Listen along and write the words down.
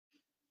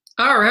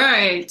All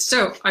right.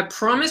 So I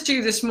promised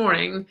you this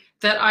morning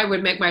that I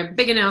would make my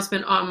big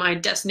announcement on my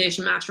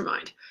Destination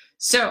Mastermind.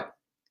 So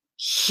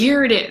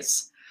here it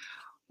is.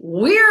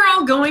 We're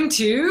all going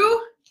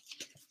to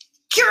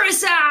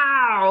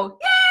Curacao!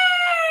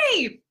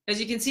 Yay! As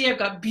you can see, I've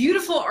got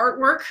beautiful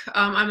artwork.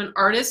 I'm an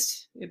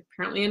artist,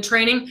 apparently in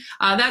training.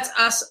 That's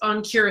us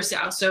on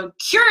Curacao. So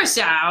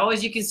Curacao,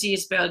 as you can see,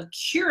 is spelled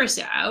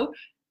Curacao,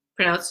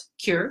 pronounced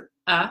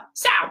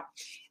Cure-a-Sao.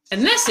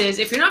 And this is,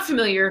 if you're not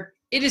familiar,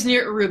 it is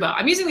near Aruba.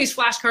 I'm using these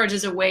flashcards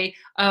as a way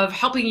of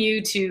helping you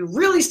to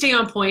really stay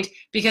on point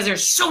because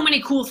there's so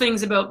many cool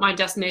things about my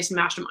Destination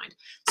Mastermind.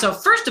 So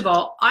first of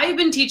all, I've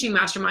been teaching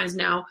masterminds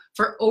now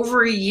for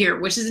over a year,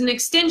 which is an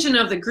extension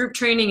of the group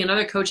training and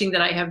other coaching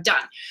that I have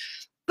done.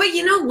 But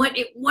you know what?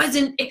 It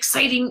wasn't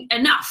exciting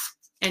enough.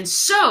 And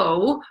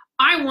so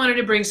I wanted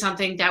to bring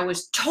something that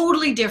was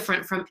totally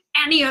different from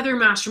any other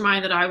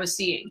mastermind that I was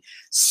seeing.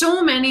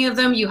 So many of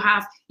them, you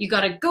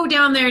got to go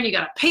down there and you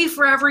got to pay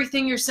for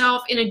everything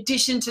yourself in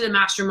addition to the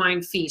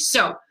mastermind fee.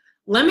 So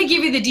let me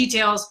give you the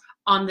details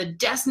on the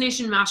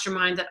Destination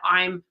Mastermind that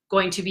I'm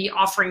going to be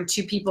offering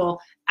to people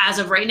as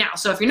of right now.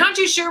 So if you're not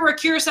too sure where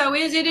Curacao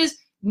is, it is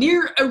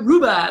near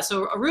Aruba.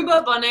 So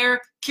Aruba, Bonaire,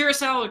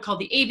 Curacao are called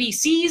the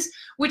ABCs,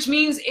 which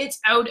means it's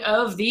out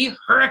of the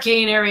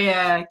hurricane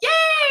area.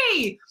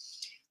 Yay!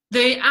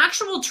 The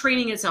actual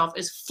training itself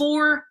is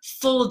 4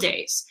 full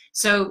days.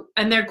 So,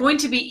 and they're going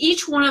to be,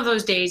 each one of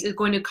those days is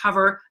going to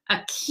cover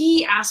a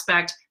key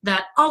aspect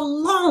that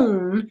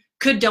alone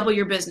could double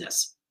your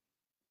business.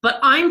 But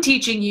I'm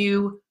teaching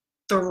you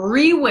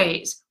 3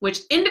 ways,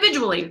 which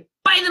individually,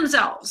 by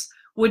themselves,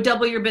 would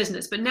double your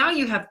business. But now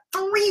you have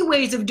 3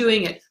 ways of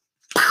doing it.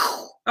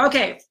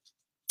 Okay.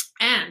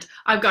 And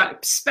I've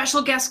got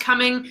special guests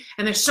coming,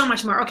 and there's so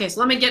much more. Okay, so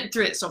let me get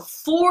through it. So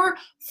 4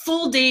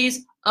 full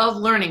days of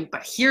learning,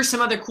 but here's some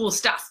other cool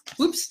stuff.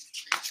 Oops,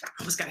 I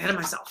almost got ahead of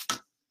myself.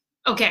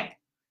 Okay,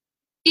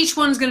 each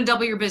one's gonna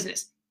double your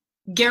business.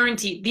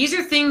 Guaranteed. These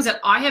are things that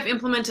I have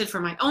implemented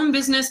for my own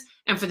business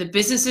and for the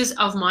businesses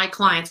of my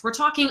clients. We're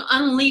talking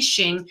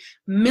unleashing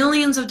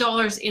millions of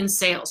dollars in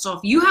sales. So if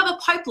you have a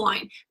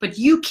pipeline, but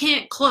you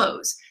can't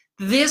close,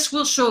 this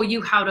will show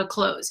you how to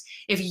close.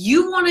 If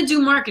you want to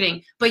do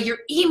marketing, but your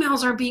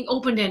emails aren't being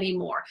opened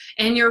anymore,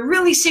 and you're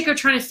really sick of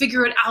trying to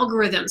figure out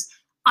algorithms,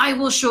 I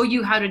will show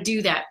you how to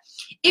do that.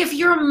 If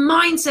your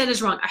mindset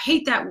is wrong, I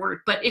hate that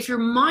word, but if your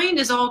mind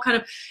is all kind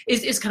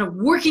of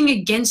working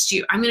against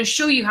you, I'm going to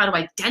show you how to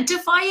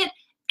identify it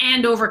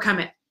and overcome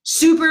it.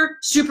 Super,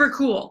 super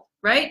cool,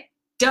 right?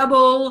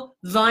 Double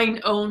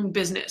thine own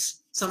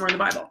business, somewhere in the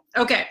Bible.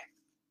 Okay.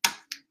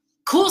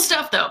 Cool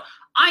stuff though.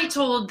 I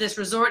told this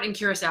resort in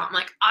Curacao, I'm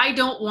like, I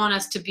don't want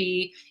us to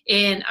be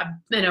in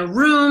a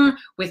room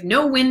with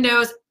no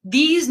windows.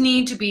 These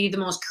need to be the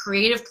most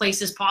creative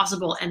places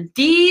possible. And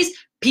these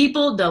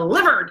people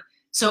delivered.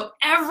 So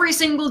every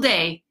single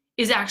day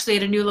is actually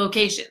at a new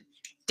location.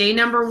 Day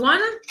number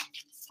 1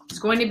 is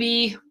going to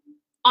be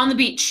on the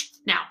beach.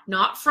 Now,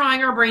 not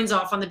frying our brains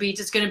off on the beach.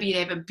 It's going to be, they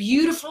have a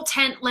beautiful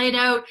tent laid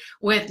out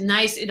with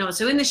nice,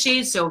 so in the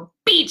shade, so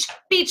beach,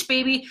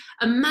 baby.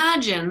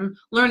 Imagine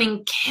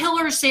learning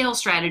killer sales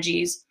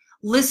strategies,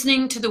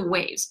 listening to the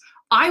waves.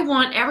 I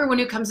want everyone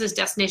who comes to this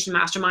Destination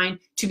Mastermind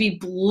to be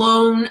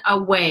blown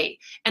away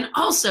and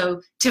also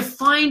to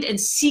find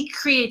and seek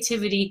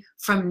creativity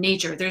from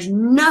nature. There's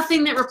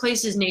nothing that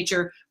replaces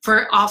nature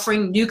for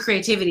offering new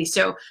creativity.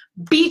 So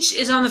beach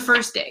is on the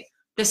first day.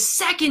 The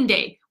second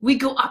day, we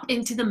go up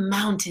into the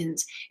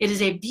mountains. It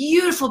is a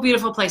beautiful,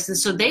 beautiful place. And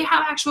so they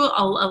have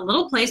a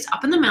little place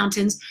up in the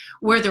mountains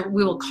where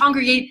we will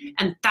congregate,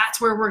 and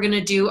that's where we're going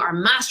to do our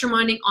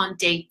masterminding on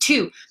day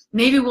 2.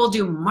 Maybe we'll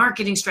do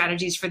marketing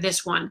strategies for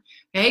this one.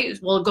 Okay,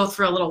 we'll go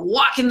for a little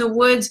walk in the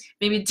woods,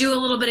 maybe do a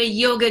little bit of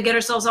yoga, get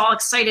ourselves all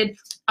excited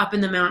up in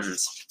the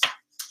mountains.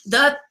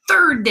 The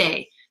third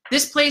day,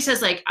 this place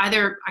has like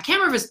either, I can't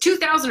remember if it's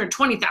 2,000 or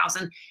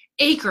 20,000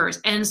 acres.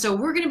 And so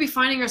we're going to be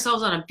finding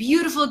ourselves on a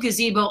beautiful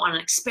gazebo on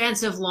an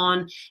expansive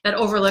lawn that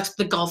overlooks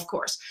the golf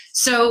course.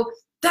 So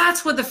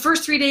that's what the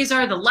first 3 days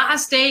are. The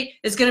last day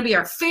is going to be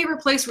our favorite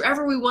place,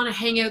 wherever we want to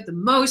hang out the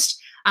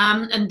most.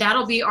 And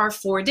that'll be our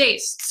 4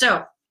 days.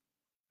 So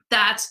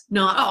that's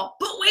not all.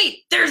 But wait,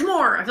 there's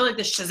more. I feel like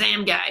the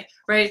Shazam guy,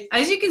 right?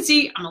 As you can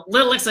see, I'm a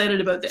little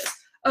excited about this.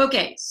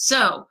 Okay,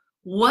 so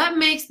what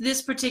makes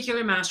this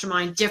particular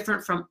mastermind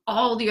different from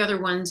all the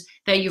other ones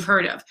that you've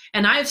heard of?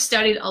 And I've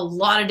studied a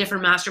lot of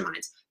different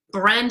masterminds.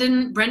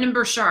 Brendan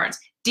Burchard's,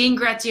 Dean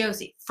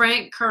Graziosi,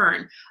 Frank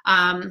Kern,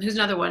 who's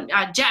another one,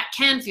 Jack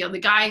Canfield, the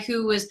guy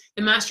who was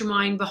the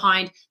mastermind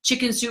behind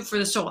Chicken Soup for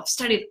the Soul. I've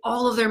studied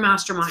all of their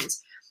masterminds.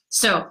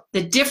 So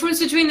the difference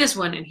between this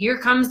one, and here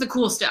comes the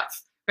cool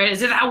stuff, right?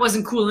 As if that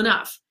wasn't cool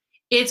enough.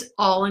 It's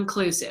all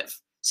inclusive.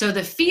 So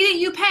the fee that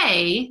you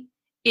pay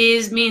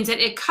means that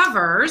it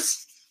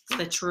covers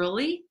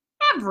literally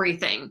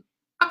everything.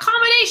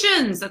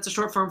 Accommodations, that's a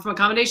short form from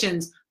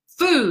accommodations,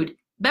 food,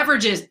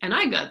 beverages, and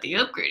I got the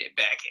upgraded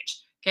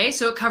package. Okay,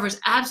 so it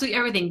covers absolutely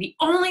everything. The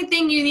only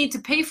thing you need to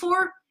pay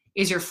for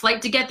is your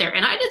flight to get there.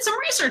 And I did some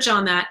research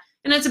on that,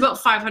 and it's about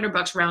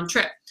 $500 round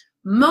trip.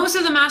 Most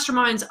of the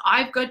masterminds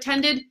I've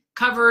attended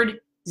covered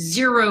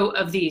 0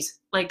 of these,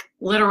 like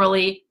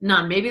literally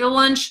none. Maybe the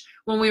lunch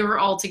when we were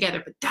all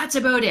together, but that's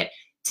about it.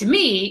 To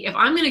me, if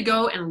I'm going to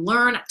go and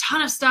learn a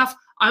ton of stuff,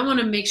 I want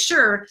to make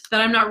sure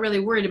that I'm not really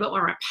worried about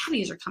where my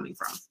pennies are coming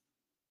from.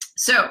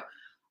 So,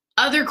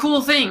 other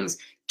cool things.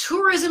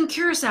 Tourism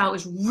Curacao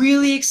is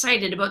really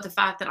excited about the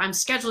fact that I'm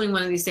scheduling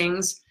one of these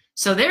things,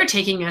 so they're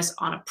taking us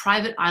on a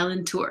private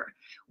island tour.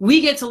 We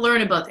get to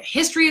learn about the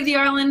history of the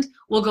island,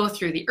 we'll go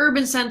through the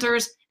urban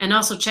centers, and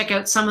also check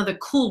out some of the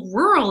cool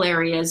rural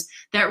areas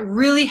that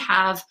really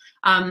have,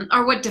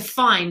 are what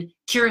define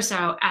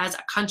Curacao as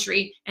a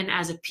country and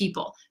as a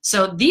people.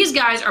 So these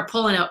guys are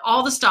pulling out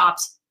all the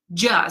stops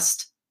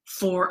just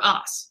for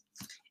us.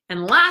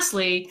 And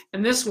lastly,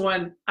 and this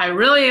one I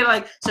really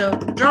like, so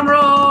drum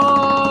roll.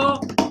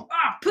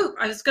 Ah, poop,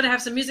 I was gonna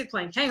have some music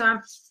playing. Hang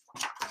on,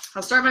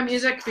 I'll start my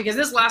music because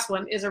this last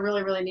one is a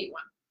really, really neat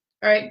one.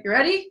 All right, you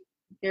ready?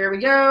 Here we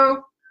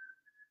go.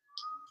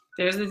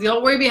 There's the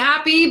don't worry, be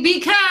happy,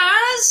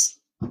 because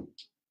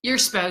your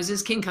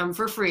spouses can come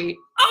for free.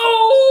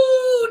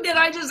 Oh, did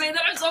I just say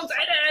that? I'm so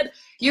excited.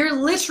 You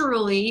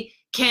literally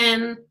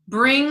can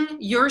bring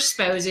your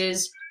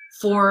spouses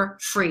for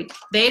free.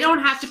 They don't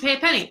have to pay a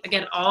penny.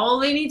 Again, all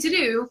they need to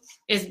do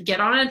is get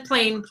on a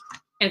plane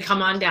and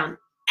come on down.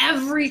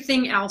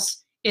 Everything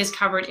else is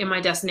covered in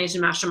my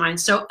Destination Mastermind.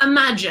 So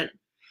imagine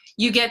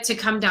you get to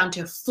come down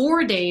to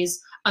 4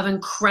 days of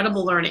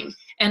incredible learning.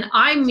 And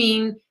I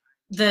mean,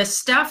 the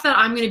stuff that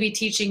I'm going to be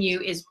teaching you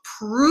is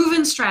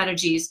proven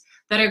strategies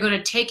that are going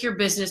to take your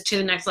business to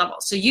the next level.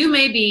 So you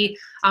may be,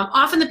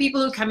 often the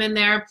people who come in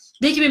there,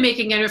 they can be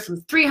making anywhere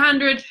from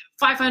 300,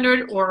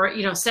 500, or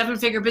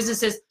 7-figure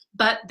businesses,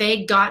 but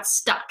they got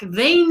stuck.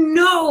 They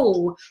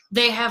know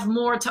they have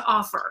more to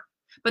offer,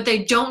 but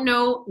they don't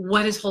know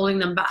what is holding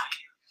them back.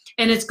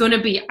 And it's going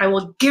to be, I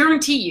will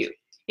guarantee you,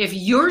 if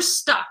you're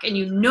stuck and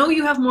you know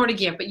you have more to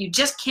give, but you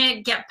just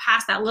can't get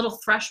past that little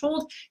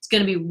threshold, it's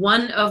going to be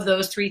one of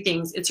those 3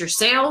 things. It's your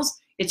sales,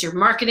 it's your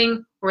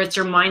marketing, or it's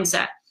your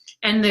mindset.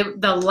 And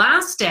the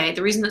last day,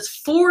 the reason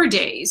it's 4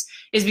 days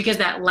is because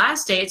that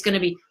last day, it's going to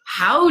be,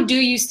 how do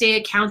you stay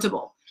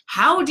accountable?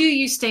 How do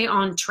you stay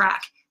on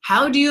track?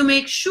 How do you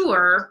make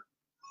sure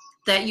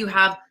that you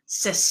have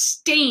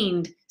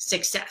sustained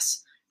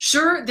success?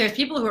 Sure, there's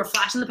people who are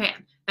flash in the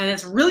pan, and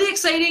it's really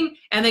exciting,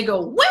 and they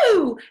go,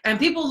 woo! And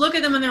people look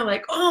at them and they're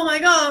like, oh my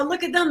God,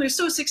 look at them, they're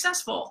so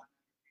successful.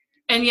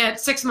 And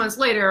yet 6 months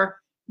later,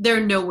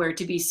 they're nowhere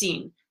to be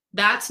seen.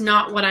 That's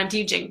not what I'm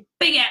teaching.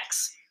 Big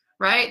X,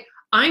 right?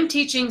 I'm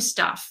teaching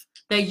stuff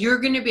that you're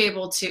going to be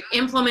able to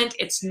implement.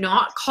 It's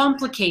not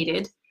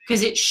complicated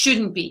because it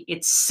shouldn't be.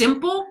 It's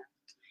simple,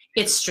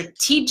 it's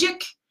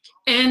strategic,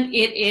 and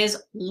it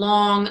is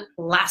long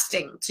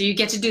lasting. So you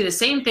get to do the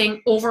same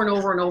thing over and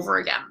over and over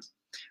again,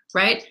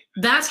 right?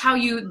 That's how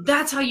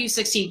you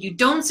succeed. You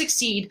don't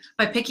succeed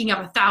by picking up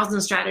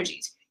 1,000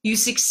 strategies. You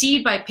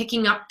succeed by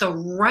picking up the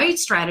right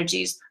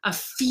strategies, a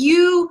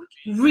few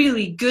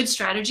really good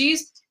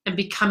strategies, and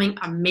becoming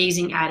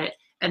amazing at it.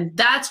 And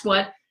that's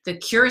what the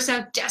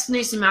Curacao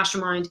Destination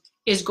Mastermind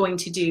is going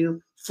to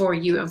do for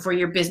you and for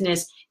your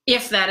business,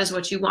 if that is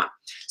what you want.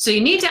 So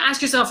you need to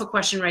ask yourself a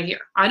question right here.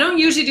 I don't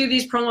usually do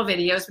these promo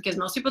videos because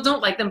most people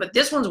don't like them, but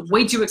this one's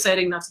way too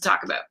exciting not to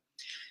talk about.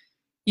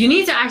 You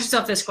need to ask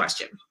yourself this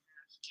question.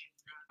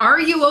 Are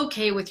you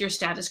okay with your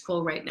status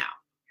quo right now?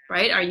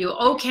 Right? Are you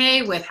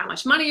okay with how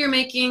much money you're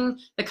making,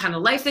 the kind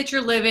of life that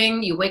you're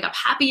living? You wake up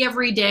happy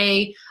every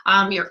day,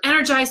 you're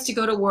energized to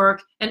go to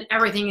work, and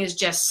everything is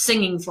just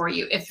singing for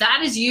you. If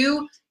that is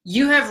you,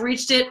 you have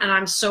reached it, and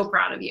I'm so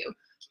proud of you.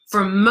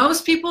 For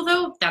most people,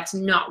 though, that's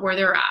not where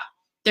they're at.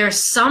 There's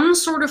some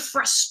sort of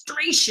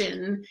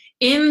frustration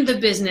in the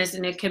business,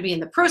 and it could be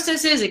in the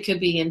processes, it could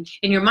be in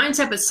your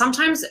mindset, but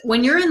sometimes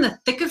when you're in the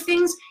thick of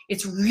things,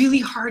 it's really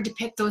hard to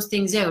pick those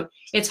things out.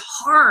 It's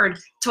hard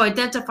to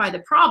identify the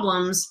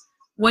problems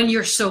when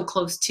you're so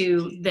close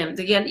to them.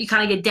 Again, you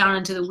kind of get down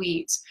into the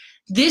weeds.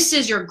 This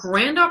is your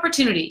grand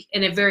opportunity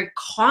in a very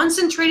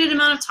concentrated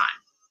amount of time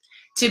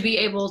to be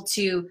able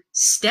to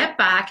step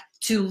back,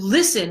 to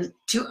listen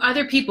to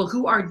other people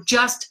who are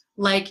just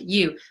like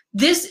you.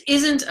 This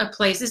isn't a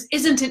place, this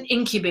isn't an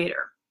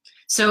incubator.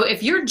 So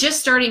if you're just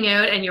starting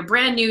out and you're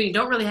brand new and you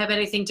don't really have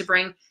anything to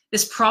bring,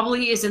 this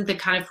probably isn't the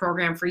kind of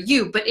program for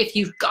you. But if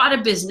you've got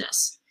a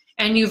business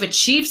and you've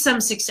achieved some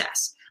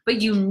success,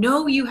 but you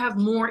know you have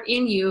more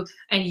in you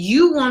and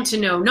you want to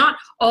know not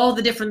all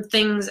the different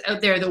things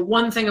out there, the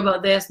one thing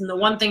about this and the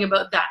one thing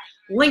about that,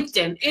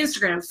 LinkedIn,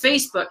 Instagram,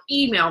 Facebook,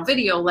 email,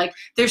 video, like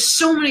there's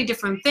so many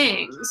different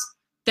things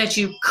that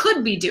you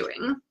could be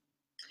doing.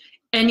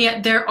 And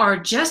yet there are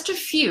just a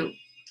few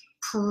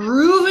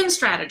proven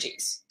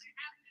strategies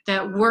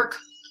that work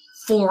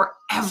for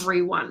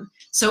everyone.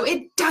 So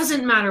it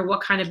doesn't matter what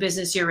kind of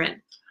business you're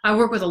in. I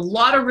work with a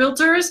lot of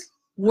realtors,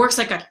 works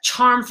like a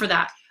charm for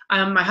that.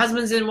 My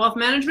husband's in wealth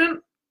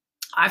management.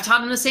 I've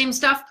taught him the same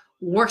stuff,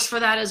 works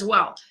for that as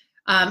well.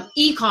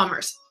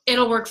 E-commerce,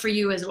 it'll work for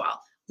you as well.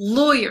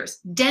 Lawyers,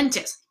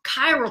 dentists,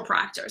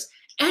 chiropractors,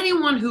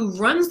 anyone who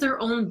runs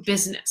their own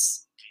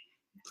business.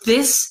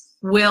 this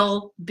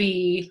will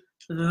be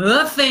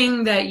the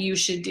thing that you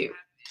should do.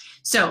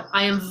 So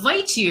I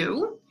invite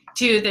you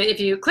to, if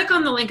you click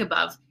on the link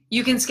above,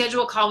 you can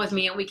schedule a call with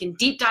me and we can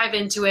deep dive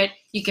into it.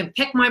 You can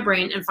pick my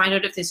brain and find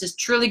out if this is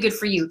truly good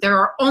for you. There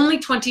are only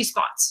 20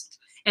 spots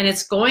and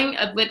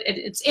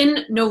it's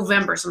in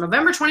November. So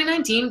November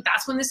 2019,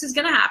 that's when this is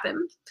gonna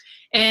happen.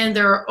 And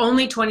there are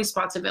only 20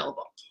 spots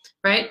available,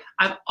 right?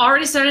 I've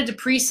already started to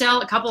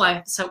pre-sell a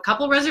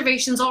couple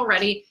reservations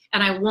already.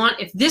 And I want,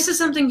 if this is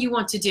something you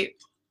want to do,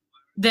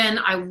 then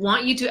I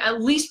want you to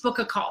at least book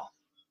a call.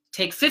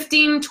 Take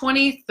 15,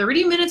 20,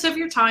 30 minutes of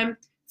your time,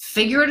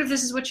 figure out if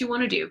this is what you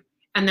want to do,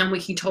 and then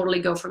we can totally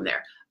go from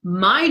there.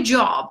 My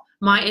job,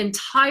 my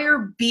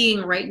entire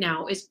being right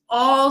now is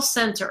all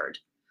centered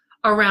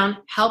around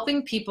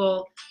helping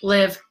people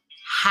live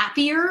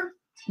happier,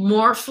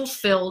 more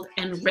fulfilled,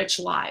 and rich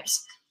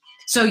lives.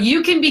 So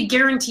you can be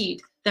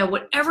guaranteed that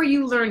whatever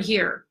you learn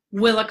here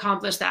will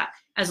accomplish that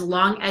as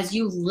long as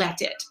you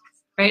let it,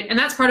 right? And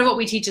that's part of what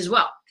we teach as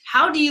well.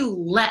 How do you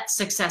let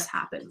success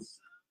happen?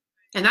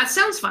 And that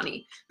sounds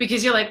funny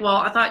because you're like, well,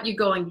 I thought you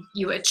go and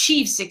you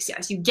achieve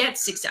success, you get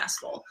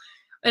successful.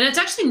 And it's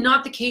actually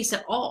not the case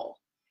at all.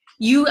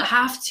 You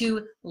have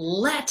to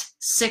let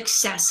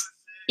success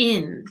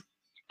in.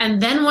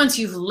 And then once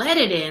you've let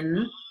it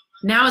in,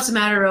 now it's a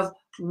matter of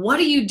what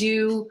do you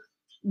do?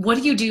 What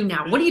do you do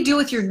now? What do you do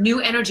with your new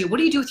energy? What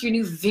do you do with your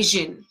new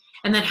vision?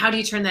 And then how do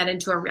you turn that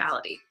into a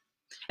reality?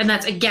 And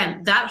that's,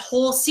 again, that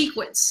whole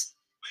sequence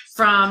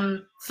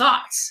from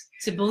thoughts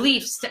to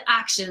beliefs to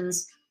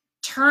actions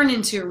turn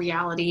into a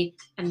reality.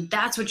 And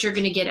that's what you're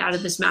going to get out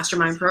of this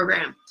mastermind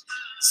program.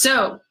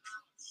 So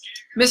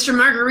Mr.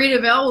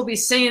 Margaritaville will be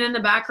singing in the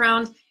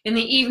background in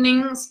the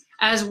evenings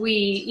as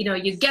we,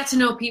 you get to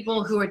know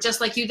people who are just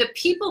like you. The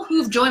people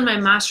who've joined my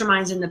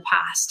masterminds in the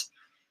past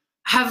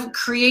have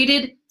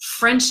created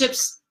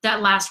friendships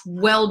that last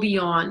well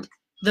beyond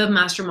the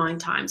mastermind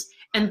times.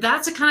 And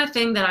that's the kind of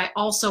thing that I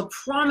also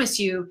promise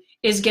you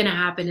is going to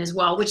happen as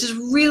well, which is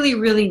really,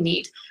 really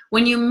neat.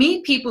 When you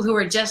meet people who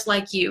are just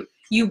like you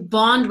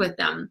bond with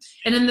them.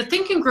 And in the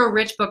Think and Grow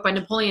Rich book by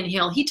Napoleon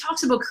Hill, he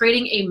talks about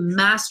creating a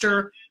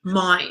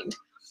mastermind.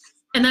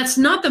 And that's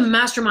not the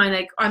mastermind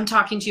that I'm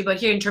talking to you about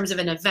here in terms of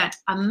an event.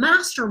 A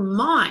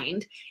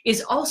mastermind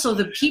is also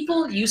the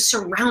people you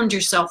surround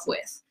yourself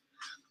with.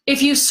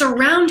 If you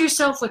surround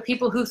yourself with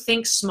people who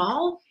think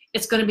small,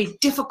 it's going to be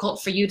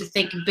difficult for you to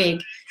think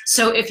big.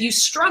 So if you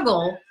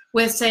struggle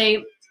with,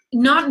 say,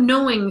 not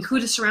knowing who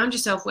to surround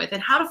yourself with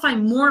and how to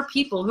find more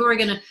people who are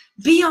going to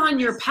be on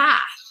your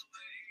path,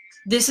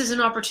 this is an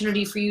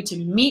opportunity for you to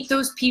meet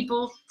those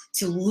people,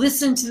 to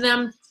listen to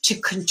them, to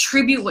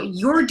contribute what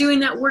you're doing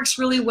that works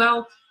really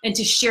well, and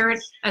to share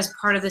it as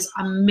part of this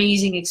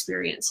amazing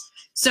experience.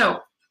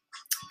 So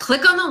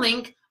click on the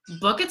link,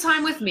 book a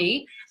time with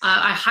me.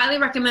 I highly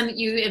recommend that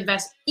you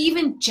invest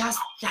even just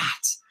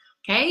that,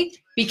 okay?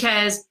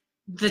 Because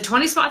the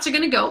 20 spots are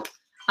gonna go.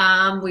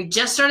 We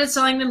just started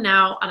selling them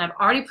now, and I've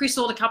already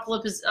pre-sold a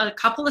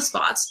couple of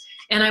spots.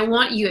 And I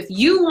want you, if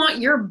you want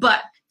your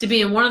butt to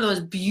be in one of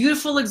those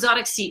beautiful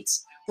exotic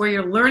seats where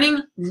you're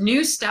learning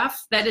new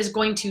stuff that is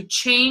going to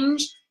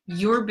change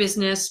your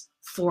business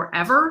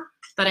forever,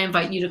 that I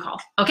invite you to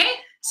call. Okay?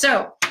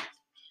 So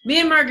me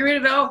and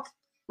Margaritaville,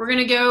 we're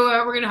gonna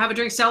go, we're gonna have a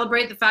drink,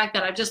 celebrate the fact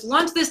that I've just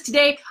launched this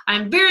today.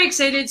 I'm very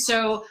excited,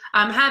 so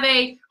have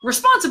a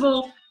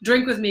responsible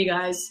drink with me,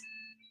 guys.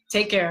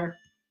 Take care.